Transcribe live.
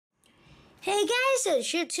Hey guys,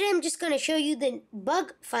 today I'm just going to show you the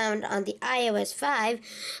bug found on the iOS 5.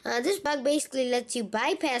 This bug basically lets you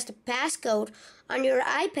bypass the passcode on your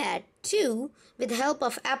iPad 2 with the help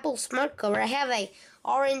of Apple Smart Cover. I have a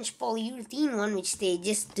orange polyurethane one which they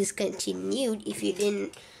just discontinued if you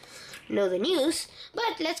didn't know the news.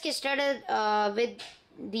 But let's get started with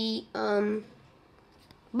the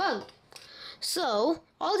bug. So,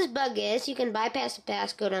 all this bug is, you can bypass the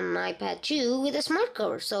passcode on an iPad 2 with a smart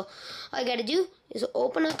cover. So, all you gotta do is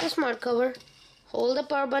open up the smart cover, hold the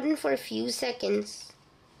power button for a few seconds,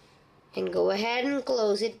 and go ahead and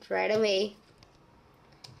close it right away.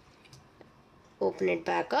 Open it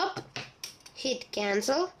back up, hit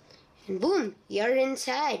cancel, and boom, you're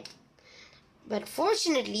inside. But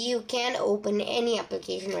fortunately, you can't open any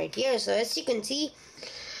application right here. So, as you can see,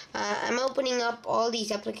 I'm opening up all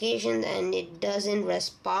these applications and it doesn't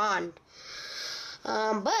respond.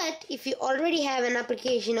 But if you already have an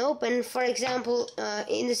application open, for example,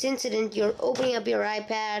 in this incident, you're opening up your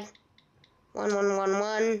iPad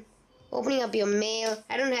 1111, opening up your mail.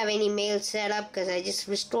 I don't have any mail set up because I just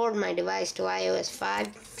restored my device to iOS 5.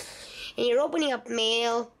 And you're opening up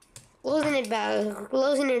mail, closing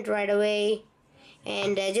it right away,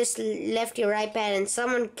 and just left your iPad, and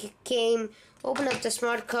someone came, open up the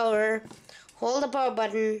smart cover, hold the power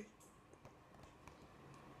button,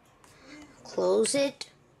 close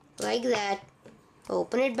it like that,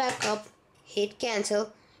 open it back up, hit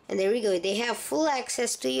cancel, and there we go. They have full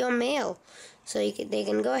access to your mail, so they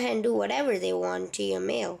can go ahead and do whatever they want to your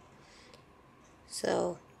mail.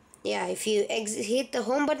 So yeah, if you hit the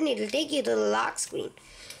home button, it'll take you to the lock screen.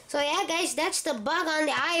 So yeah guys, that's the bug on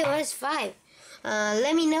the iOS 5.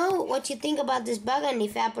 Let me know what you think about this bug and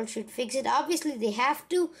if Apple should fix it. Obviously they have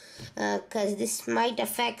to, because this might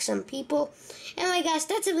affect some people. Anyway guys,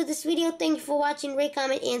 that's it with this video. Thank you for watching. Rate,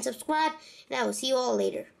 comment, and subscribe, and I will see you all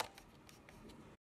later.